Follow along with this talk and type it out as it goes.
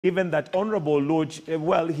Given that Honorable Lodge,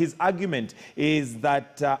 well, his argument is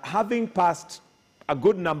that having passed a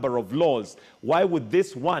good number of laws, why would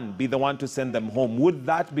this one be the one to send them home? Would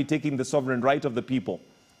that be taking the sovereign right of the people?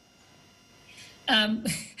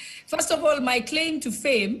 First of all, my claim to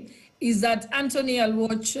fame is that Anthony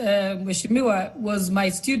Alwoch Mheshimiwa was my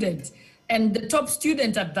student, and the top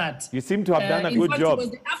student at that. You seem to have done a good job. In fact, he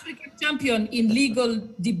was the African champion in legal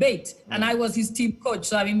debate, and I was his team coach,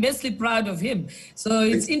 so I'm immensely proud of him. So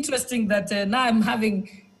it's interesting that now I'm having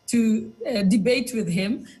to debate with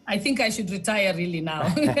him. I think I should retire really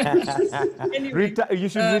now. Anyway, you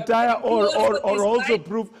should retire or also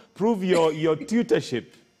prove your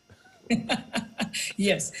tutorship.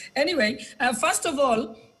 Yes. Anyway, first of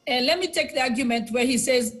all, let me take the argument where he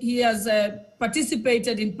says he has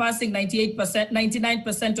participated in passing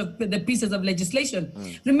 99% of the pieces of legislation.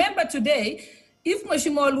 Remember today, if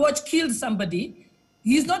Mheshimiwa Alwoch killed somebody,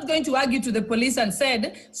 he's not going to argue to the police and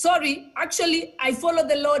said, sorry, actually, I followed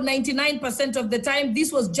the law 99% of the time.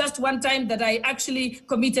 This was just one time that I actually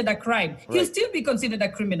committed a crime. Right. He'll still be considered a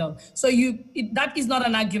criminal. So that is not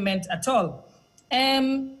an argument at all.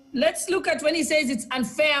 Let's look at when he says it's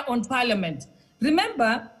unfair on Parliament.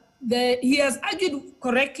 Remember, he has argued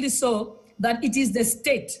correctly so that it is the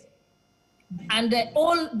state and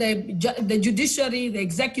all the judiciary, the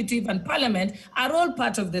executive and Parliament are all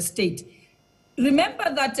part of the state.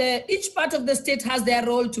 Remember that each part of the state has their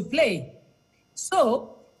role to play.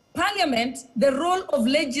 So Parliament, the role of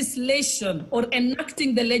legislation or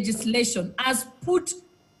enacting the legislation as put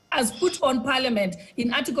on Parliament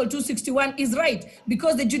in Article 261 is right,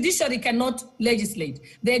 because the judiciary cannot legislate,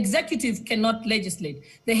 the executive cannot legislate,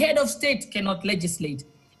 the head of state cannot legislate.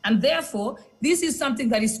 And therefore, this is something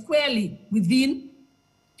that is squarely within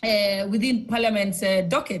Parliament's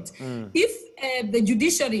docket. If the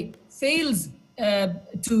judiciary fails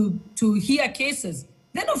to hear cases,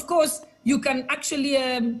 then of course you can actually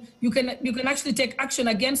take action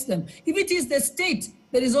against them. If it is the state,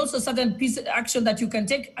 there is also certain piece of action that you can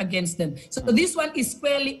take against them. So this one is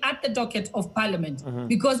squarely at the docket of Parliament,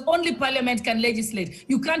 because only Parliament can legislate.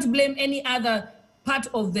 You can't blame any other part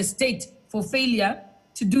of the state for failure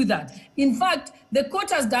to do that. In fact, the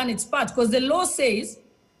court has done its part, because the law says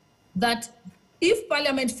that if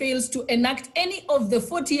Parliament fails to enact any of the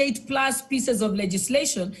 48 plus pieces of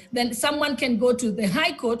legislation, then someone can go to the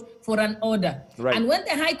High Court for an order. Right. And when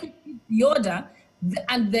the High Court gives the order,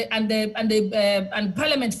 and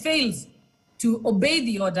Parliament fails to obey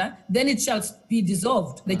the order, then it shall be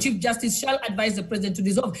dissolved. The Chief Justice shall advise the President to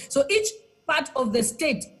dissolve. So each part of the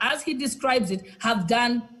state, as he describes it, have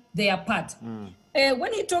done their part.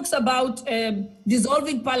 When he talks about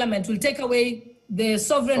dissolving Parliament will take away the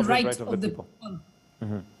sovereign right of the people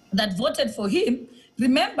that voted for him,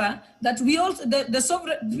 remember that we also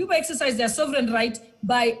people exercise their sovereign right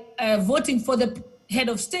by voting for the head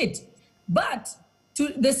of state. But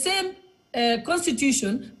the same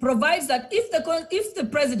constitution provides that if the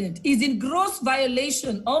president is in gross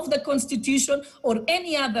violation of the constitution or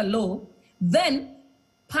any other law, then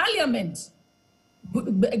Parliament,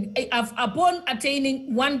 upon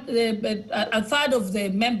attaining a third of the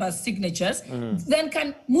members' signatures, then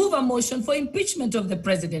can move a motion for impeachment of the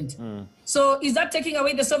president. So is that taking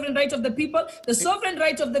away the sovereign right of the people? The sovereign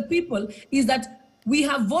right of the people is that we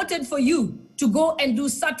have voted for you to go and do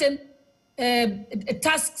certain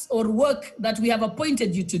tasks or work that we have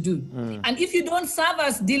appointed you to do. And if you don't serve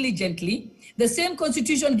us diligently, the same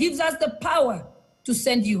constitution gives us the power to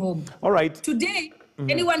send you home. All right. Today,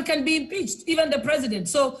 anyone can be impeached, even the president.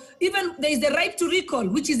 So even there is the right to recall,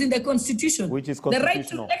 which is in the constitution. Which is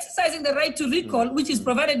constitutional. Exercising the right to recall, which is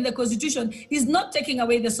provided in the constitution, is not taking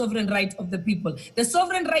away the sovereign right of the people. The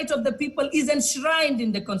sovereign right of the people is enshrined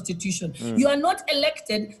in the constitution. You are not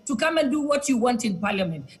elected to come and do what you want in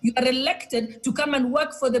Parliament. You are elected to come and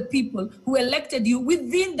work for the people who elected you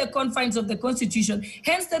within the confines of the constitution.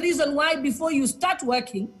 Hence the reason why before you start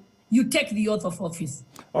working, you take the oath of office.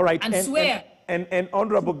 All right. And swear. And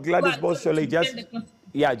Honorable Gladys Boshole,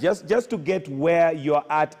 just to get where you're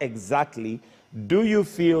at exactly, do you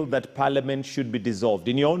feel that Parliament should be dissolved?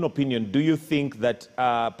 In your own opinion, do you think that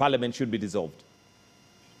Parliament should be dissolved?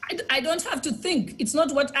 I don't have to think. It's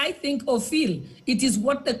not what I think or feel. It is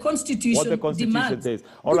what the Constitution demands. Says.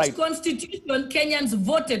 Which Constitution Kenyans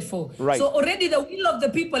voted for. Right. So already the will of the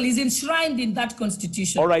people is enshrined in that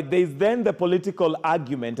Constitution. All right. There's then the political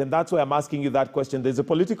argument, and that's why I'm asking you that question. There's a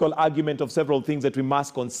political argument of several things that we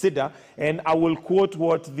must consider, and I will quote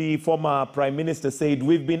what the former Prime Minister said.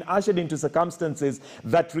 We've been ushered into circumstances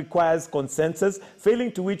that requires consensus,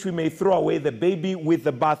 failing to which we may throw away the baby with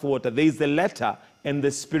the bathwater. There is a letter and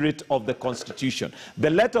the spirit of the Constitution. The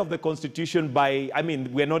letter of the Constitution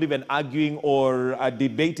we're not even arguing or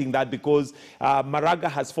debating that because Maraga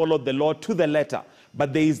has followed the law to the letter.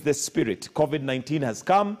 But there is the spirit. COVID-19 has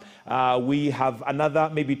come. We have another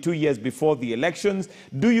maybe 2 years before the elections.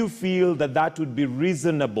 Do you feel that that would be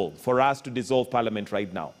reasonable for us to dissolve Parliament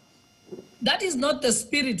right now? That is not the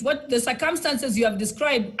spirit. What the circumstances you have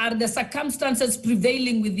described are the circumstances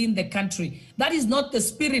prevailing within the country. That is not the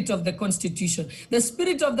spirit of the Constitution. The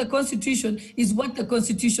spirit of the Constitution is what the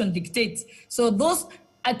Constitution dictates. So those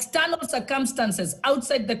external circumstances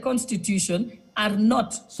outside the Constitution are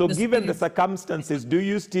not. So given the circumstances, do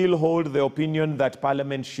you still hold the opinion that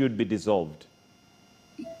Parliament should be dissolved?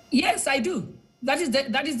 Yes, I do. That is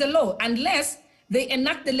the law, unless they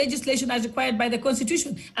enact the legislation as required by the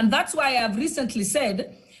Constitution. And that's why I've recently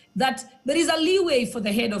said that there is a leeway for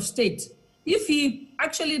the head of state. If he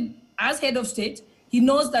actually, as head of state, he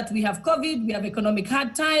knows that we have COVID, we have economic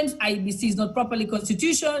hard times, IBC is not properly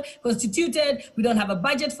constituted, we don't have a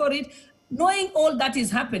budget for it. Knowing all that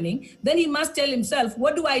is happening, then he must tell himself,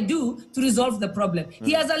 what do I do to resolve the problem?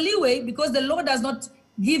 He has a leeway because the law does not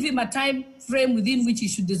give him a time frame within which he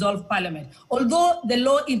should dissolve Parliament. Although the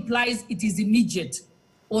law implies it is immediate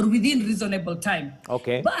or within reasonable time.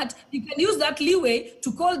 Okay. But he can use that leeway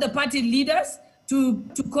to call the party leaders, to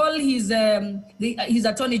call his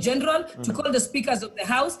Attorney General, to call the speakers of the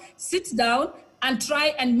House, sit down and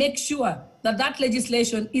try and make sure that that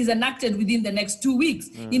legislation is enacted within the next 2 weeks.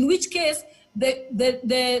 In which case,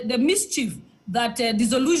 the mischief that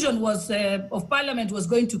dissolution of Parliament was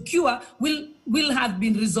going to cure will have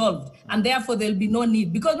been resolved, and therefore there'll be no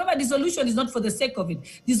need. Because remember, dissolution is not for the sake of it.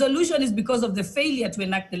 Dissolution is because of the failure to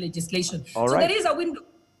enact the legislation. So there is a window.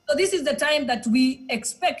 So this is the time that we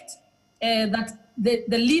expect that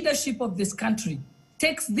the leadership of this country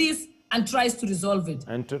takes this and tries to resolve it.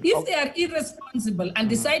 If they are irresponsible and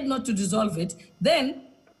decide not to resolve it, then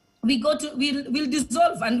we'll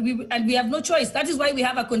dissolve, and we have no choice. That is why we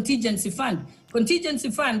have a contingency fund. Contingency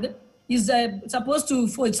fund is supposed to,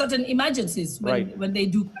 for certain emergencies when they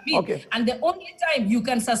do come in. Okay. And the only time you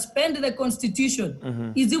can suspend the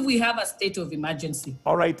Constitution is if we have a state of emergency.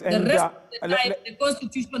 All right. And the rest of the time, the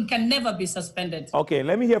Constitution can never be suspended. Okay,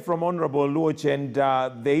 let me hear from Honorable Luoch, and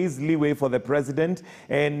there is leeway for the President,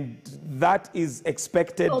 and that is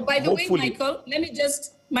expected, Oh, by the hopefully. way,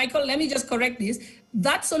 Michael, let me just correct this.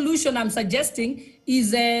 That solution I'm suggesting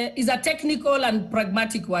is a technical and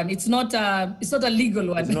pragmatic one. It's not a legal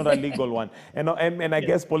one. It's not a legal one. And I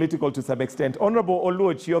guess political to some extent. Honorable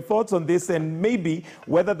Oluoch, your thoughts on this, and maybe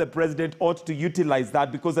whether the President ought to utilize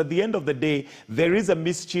that, because at the end of the day, there is a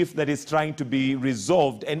mischief that is trying to be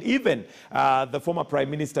resolved. And even the former Prime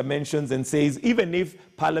Minister mentions and says, even if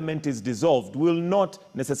Parliament is dissolved, will not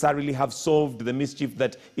necessarily have solved the mischief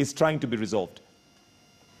that is trying to be resolved.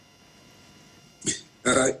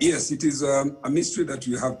 Yes, it is a mystery that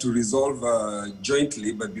we have to resolve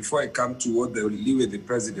jointly. But before I come to what the leeway the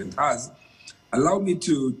President has, allow me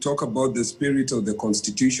to talk about the spirit of the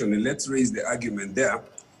Constitution, and let's raise the argument there,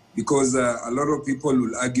 because a lot of people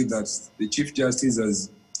will argue that the Chief Justice has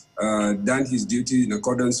done his duty in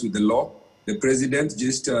accordance with the law. The President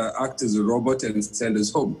just acts as a robot and send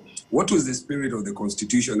us home. What was the spirit of the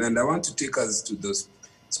Constitution? And I want to take us to the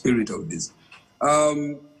spirit of this.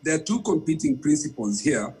 There are two competing principles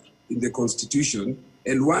here in the Constitution,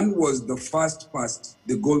 and one was the first past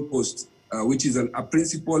the goalpost, which is a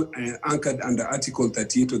principle anchored under Article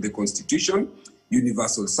 38 of the Constitution,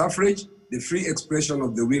 universal suffrage, the free expression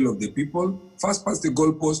of the will of the people. First past the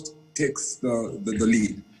goalpost takes the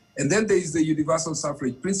lead. And then there is the universal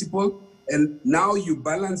suffrage principle, and now you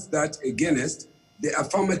balance that against the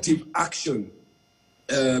affirmative action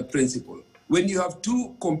principle. When you have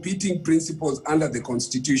two competing principles under the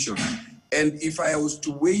Constitution, and if I was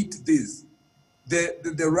to weight this,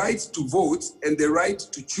 the right to vote and the right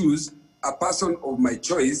to choose a person of my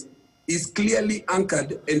choice is clearly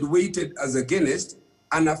anchored and weighted as against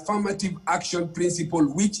an affirmative action principle,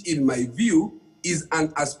 which in my view is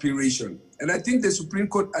an aspiration. And I think the Supreme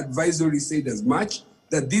Court advisory said as much,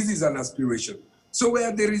 that this is an aspiration. So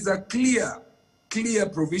where there is a clear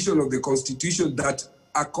provision of the Constitution that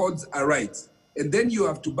accords a right, and then you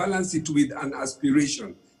have to balance it with an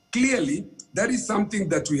aspiration. Clearly, that is something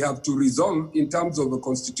that we have to resolve in terms of a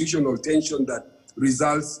constitutional tension that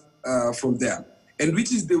results from there. And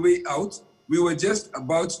which is the way out? We were just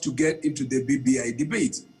about to get into the BBI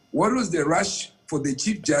debate. What was the rush for the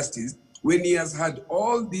Chief Justice when he has had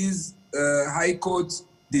all these High Court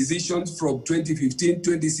decisions from 2015,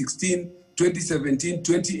 2016, 2017,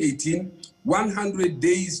 2018, 100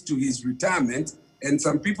 days to his retirement, and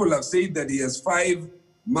some people have said that he has 5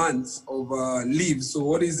 months of leave. So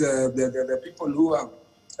what is the people who are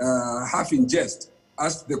half in jest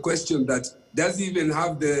asked the question that does he even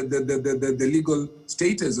have the legal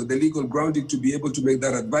status or the legal grounding to be able to make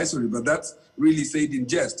that advisory? But that's really said in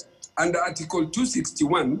jest. Under Article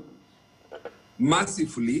 261,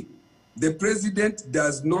 massively, the president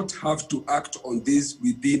does not have to act on this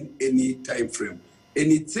within any time frame.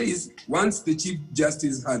 And it says once the Chief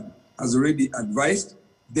Justice has already advised,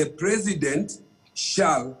 the president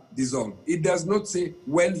shall dissolve. It does not say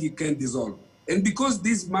when he can dissolve. And because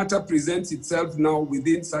this matter presents itself now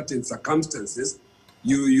within certain circumstances,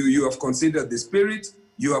 you have considered the spirit,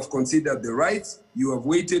 you have considered the rights, you have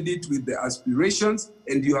weighted it with the aspirations,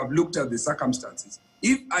 and you have looked at the circumstances.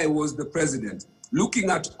 If I was the president, looking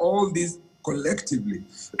at all this collectively,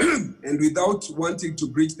 and without wanting to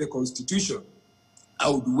breach the Constitution, I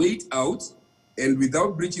would wait out, and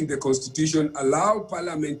without breaching the Constitution, allow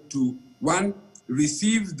Parliament to, one,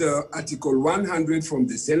 receive the Article 100 from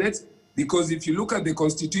the Senate, because if you look at the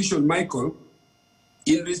Constitution, Michael,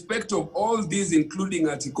 in respect of all these, including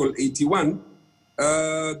Article 81,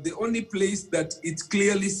 the only place that it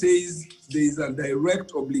clearly says there is a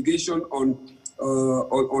direct obligation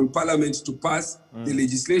on Parliament to pass the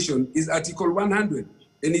legislation is Article 100.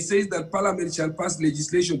 And it says that Parliament shall pass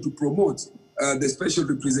legislation to promote the special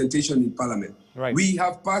representation in Parliament. Right. We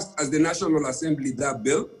have passed as the National Assembly that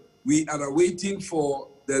bill. We are awaiting for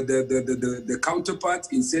the counterpart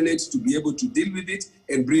in Senate to be able to deal with it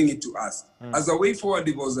and bring it to us. As a way forward,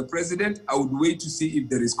 if I was the president, I would wait to see if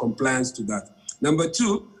there is compliance to that. Number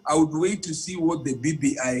two, I would wait to see what the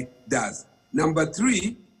BBI does. Number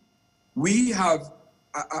three, we have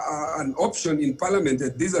an option in Parliament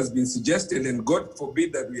that this has been suggested, and God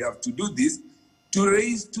forbid that we have to do this, to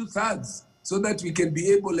raise 2/3 so that we can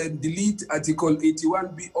be able and delete Article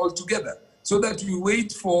 81B altogether, so that we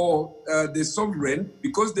wait for the sovereign,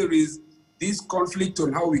 because there is this conflict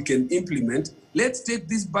on how we can implement. Let's take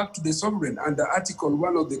this back to the sovereign under Article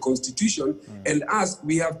 1 of the Constitution and ask,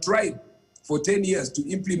 we have tried for 10 years to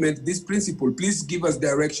implement this principle. Please give us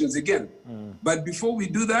directions again. But before we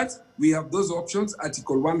do that, we have those options.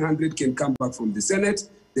 Article 100 can come back from the Senate.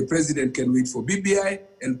 The president can wait for BBI,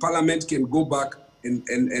 and Parliament can go back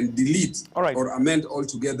and delete or amend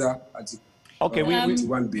altogether Article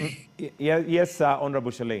 81B. Yes,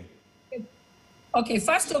 Honorable Shelley. Okay,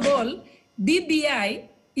 first of all, BBI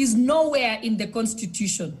is nowhere in the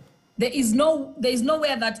Constitution. There is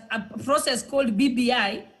nowhere that a process called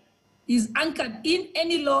BBI is anchored in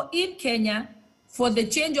any law in Kenya for the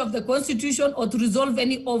change of the Constitution or to resolve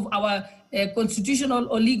any of our constitutional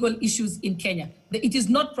or legal issues in Kenya. It is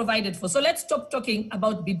not provided for. So let's stop talking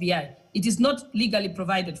about BBI. It is not legally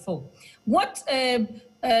provided for. What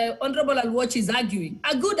Honorable Alwoch is arguing,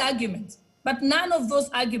 a good argument, but none of those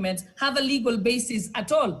arguments have a legal basis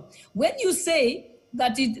at all. When you say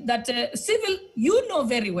that civil, you know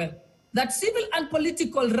very well that civil and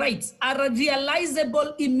political rights are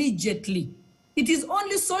realizable immediately. It is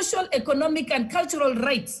only social, economic, and cultural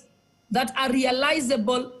rights that are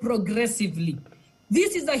realizable progressively.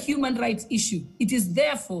 This is a human rights issue. It is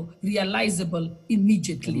therefore realizable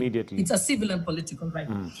immediately. It's a civil and political right.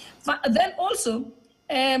 But then also,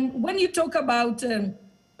 when you talk about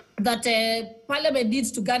that Parliament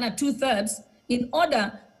needs to garner 2/3 in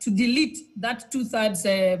order to delete that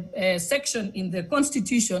 2/3 section in the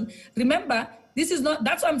Constitution, remember, this is not,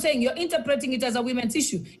 that's what I'm saying, you're interpreting it as a women's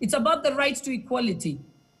issue. It's about the right to equality.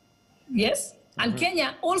 Yes? And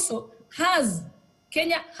Kenya also has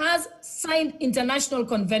signed international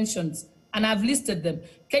conventions, and I've listed them.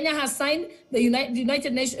 Kenya has signed the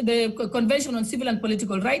United Nations, the Convention on Civil and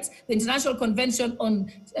Political Rights, the International Convention on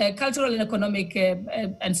Cultural and Economic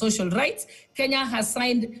and Social Rights. Kenya has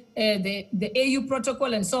signed the AU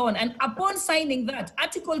Protocol and so on. And upon signing that,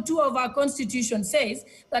 Article 2 of our Constitution says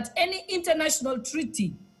that any international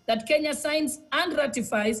treaty that Kenya signs and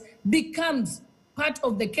ratifies becomes part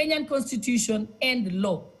of the Kenyan Constitution and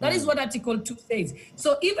law. That is what Article 2 says.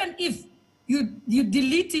 So even if you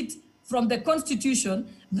delete it from the Constitution,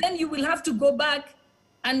 then you will have to go back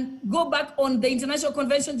on the international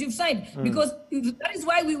conventions you've signed, because that is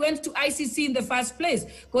why we went to ICC in the first place,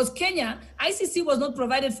 because Kenya, ICC was not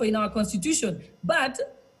provided for in our Constitution,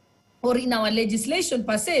 or in our legislation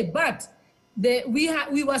per se, but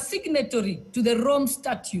we were signatory to the Rome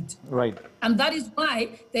Statute. Right. And that is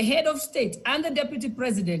why the head of state and the deputy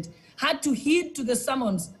president had to heed to the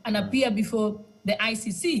summons and appear before the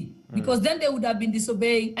ICC, because then they would have been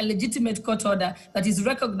disobeying a legitimate court order that is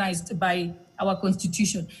recognized by our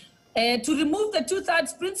Constitution. To remove the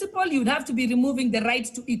two-thirds principle, you'd have to be removing the right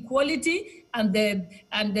to equality and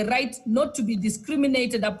the right not to be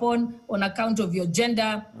discriminated upon on account of your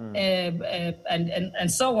gender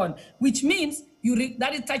and so on, which means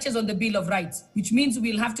that it touches on the Bill of Rights, which means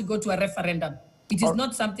we'll have to go to a referendum. It is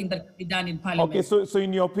not something that can be done in Parliament. Okay, so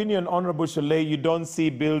in your opinion, Honorable Sholay, you don't see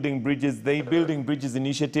Building Bridges, the Building Bridges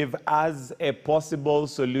initiative as a possible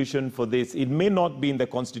solution for this. It may not be in the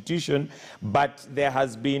Constitution, but there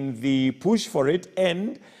has been the push for it,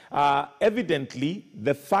 and evidently,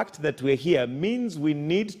 the fact that we're here means we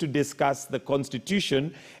need to discuss the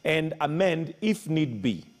Constitution and amend if need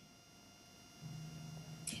be.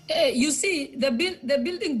 You see, the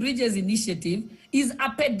Building Bridges initiative is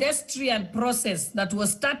a pedestrian process that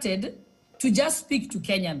was started to just speak to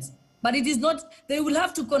Kenyans. But it is not, they will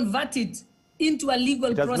have to convert it into a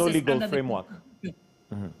legal process. There's no legal framework.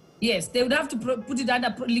 Yes, they would have to put it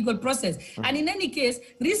under legal process. And in any case,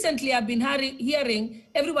 recently I've been hearing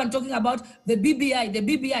everyone talking about the BBI, the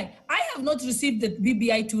BBI. I have not received the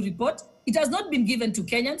BBI2 report. It has not been given to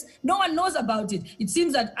Kenyans. No one knows about it. It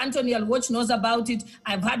seems that Anthony Alwatch knows about it.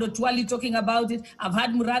 I've heard Otwali talking about it. I've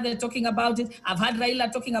heard Murathe talking about it. I've heard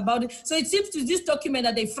Raila talking about it. So it seems to this document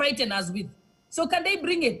that they frighten us with. So can they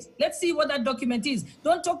bring it? Let's see what that document is.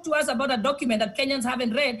 Don't talk to us about a document that Kenyans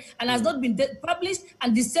haven't read and has not been published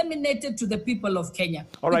and disseminated to the people of Kenya.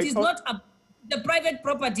 All right. It is not the private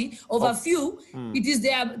property of a few. It is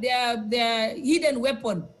their hidden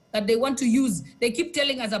weapon that they want to use. They keep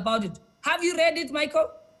telling us about it. Have you read it,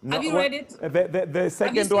 Michael? No, have you read it? The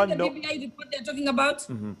second one, no. Have you seen the BBI report they're talking about?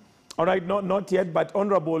 All right, not yet, but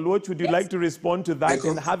Honorable Alwatch, would you like to respond to that?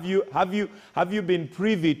 Michael? And have you been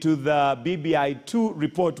privy to the BBI2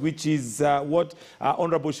 report, which is what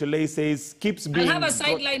Honorable Sholay says keeps being... I'll have a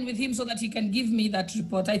sideline with him so that he can give me that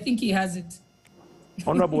report. I think he has it.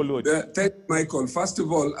 Honorable Alwatch. Thank you, Michael. First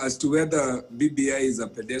of all, as to whether BBI is a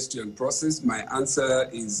pedestrian process, my answer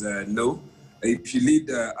is no. If you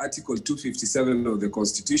read Article 257 of the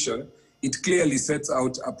Constitution, it clearly sets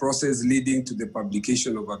out a process leading to the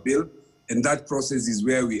publication of a bill, and that process is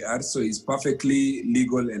where we are, so it's perfectly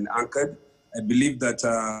legal and anchored. I believe that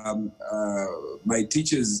my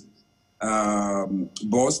teacher's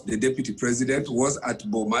boss, the Deputy President, was at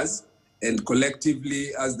Bomas, and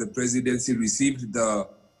collectively, as the presidency received the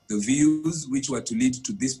views which were to lead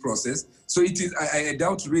to this process. So it is, I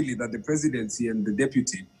doubt really that the presidency and the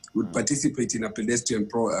deputy would participate in a pedestrian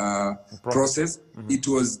process. It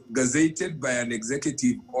was gazetted by an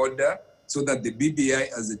executive order so that the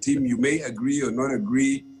BBI as a team, you may agree or not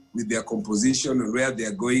agree with their composition and where they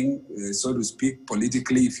are going, so to speak,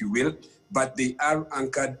 politically, if you will, but they are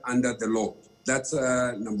anchored under the law. That's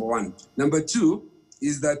number one. Number two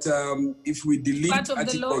is that if we delete part of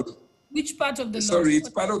article... the law? Which part of the law? Sorry, it's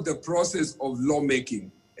part of the process of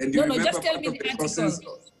lawmaking. And you remember just tell me the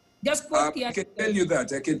article. Just quote the article.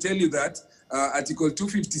 I can tell you that Article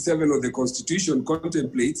 257 of the Constitution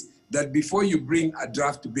contemplates that before you bring a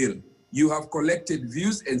draft bill, you have collected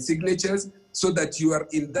views and signatures so that you are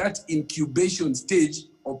in that incubation stage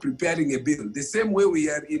of preparing a bill. The same way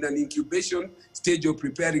we are in an incubation stage of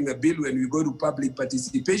preparing a bill when we go to public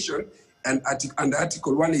participation, and under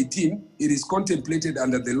Article 118, it is contemplated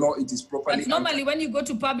under the law, it is properly... But normally when you go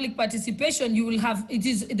to public participation, you will have,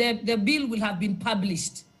 the bill will have been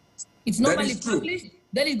published. It's normally published,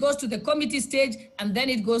 then it goes to the committee stage, and then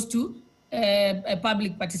it goes to a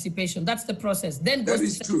public participation. That's the process. Then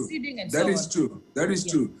goes to proceeding and so on. That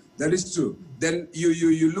is true. Then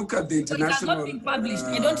you look at the international... So it has not been published.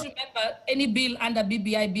 I don't remember any bill under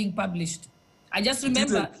BBI being published. I just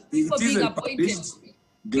remember people being appointed.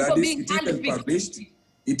 Gladys,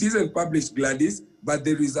 it isn't published, Gladys, but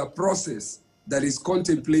there is a process that is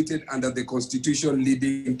contemplated under the Constitution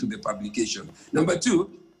leading to the publication. Number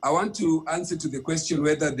two, I want to answer to the question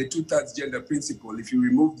whether the two-thirds gender principle, if you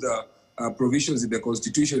remove the provisions in the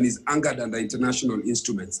Constitution, is anchored under international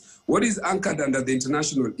instruments. What is anchored under the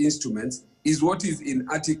international instruments is what is in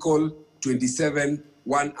Article 27,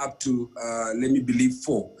 1 up to, let me believe,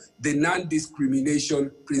 4, the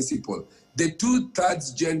non-discrimination principle. The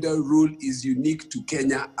two-thirds gender rule is unique to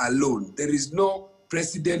Kenya alone. There is no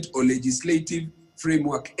precedent or legislative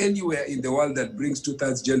framework anywhere in the world that brings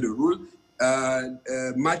two-thirds gender rule,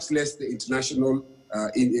 much less the international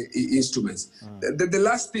instruments. The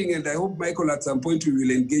last thing, and I hope, Michael, at some point we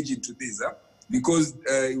will engage into this, because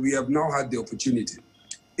we have now had the opportunity.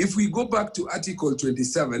 If we go back to Article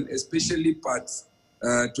 27, especially parts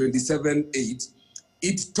 27.8,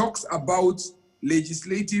 it talks about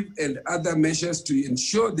legislative and other measures to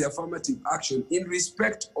ensure the affirmative action in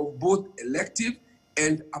respect of both elective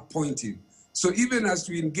and appointive. So even as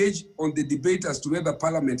we engage on the debate as to whether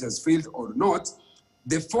Parliament has failed or not,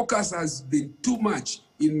 the focus has been too much,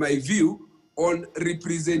 in my view, on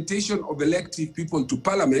representation of elected people to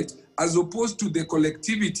Parliament, as opposed to the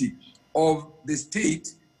collectivity of the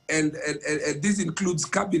state. And this includes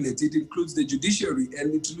cabinet, it includes the judiciary,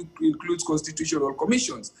 and it includes constitutional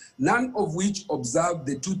commissions, none of which observe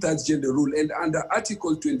the two-thirds gender rule. And under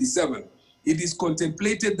Article 27, it is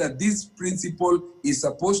contemplated that this principle is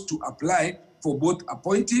supposed to apply for both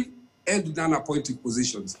appointive and non-appointive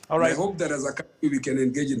positions. All right. And I hope that as a country we can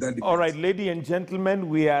engage in that debate. All right, ladies and gentlemen,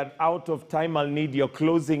 we are out of time. I'll need your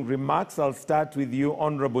closing remarks. I'll start with you,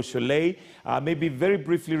 Honorable Sholei. Maybe very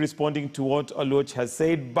briefly responding to what Oluoch has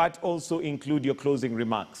said, but also include your closing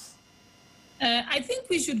remarks. I think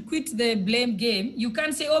we should quit the blame game. You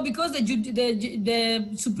can't say, oh, because the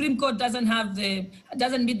Supreme Court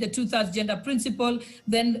doesn't meet the two-thirds gender principle,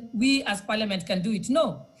 then we as Parliament can do it.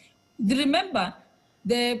 No. Remember,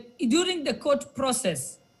 during the court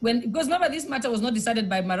process, because remember this matter was not decided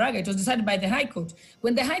by Maraga, it was decided by the High Court.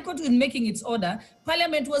 When the High Court was making its order,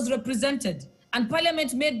 Parliament was represented, and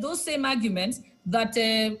Parliament made those same arguments that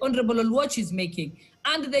Honorable Oluoch is making.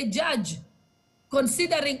 And the judge,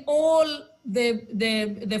 considering all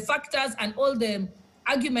the factors and all the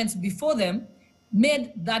arguments before them,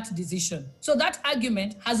 made that decision. So that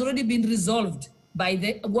argument has already been resolved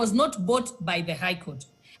was not bought by the High Court.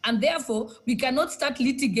 And therefore, we cannot start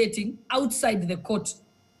litigating outside the court.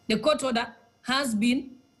 The court order has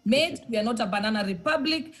been made. We are not a banana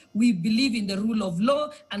republic. We believe in the rule of law,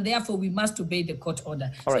 and therefore we must obey the court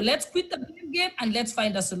order. All right. So let's quit the blame game and let's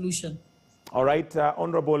find a solution. All right,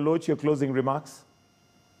 Honorable Oluoch, your closing remarks.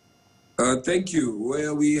 Thank you.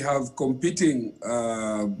 Where we have competing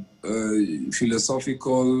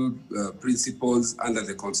philosophical principles under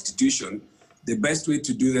the Constitution, the best way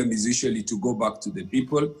to do them is usually to go back to the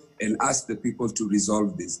people and ask the people to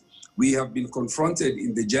resolve this. We have been confronted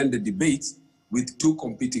in the gender debate with two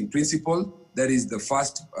competing principles. That is the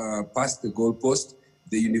first, past the goalpost,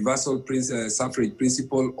 the universal suffrage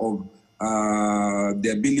principle of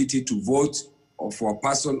the ability to vote for a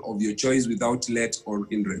person of your choice without let or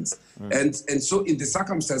hindrance. And so in the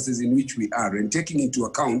circumstances in which we are, and taking into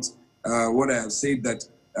account what I have said, that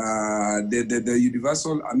the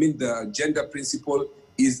universal, the gender principle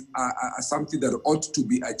is something that ought to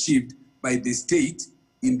be achieved by the state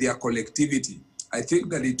in their collectivity. I think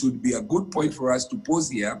that it would be a good point for us to pause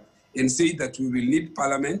here and say that we will need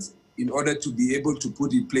Parliament in order to be able to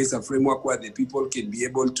put in place a framework where the people can be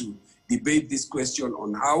able to debate this question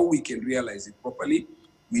on how we can realize it properly.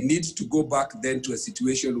 We need to go back then to a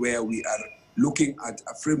situation where we are looking at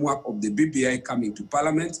a framework of the BBI coming to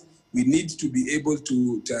Parliament. We need to be able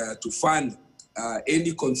to fund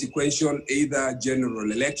any consequential, either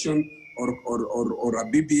general election or a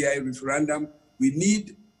BBI referendum. We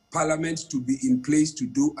need Parliament to be in place to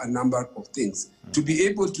do a number of things. To be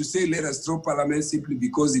able to say, let us throw Parliament simply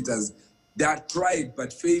because it has tried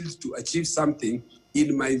but failed to achieve something,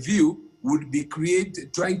 in my view, would be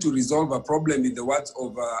trying to resolve a problem, in the words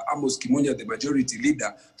of Amos Kimunya, the majority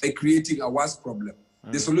leader, by creating a worse problem.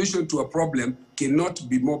 The solution to a problem cannot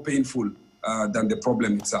be more painful than the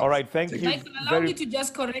problem itself. All right, thank you. Michael, allow me to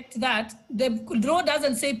just correct that. The law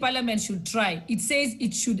doesn't say Parliament should try. It says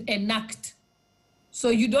it should enact. So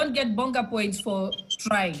you don't get bonga points for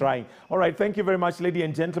trying. All right, thank you very much, ladies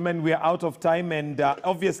and gentlemen. We are out of time, and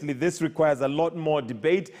obviously this requires a lot more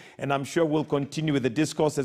debate, and I'm sure we'll continue with the discourse.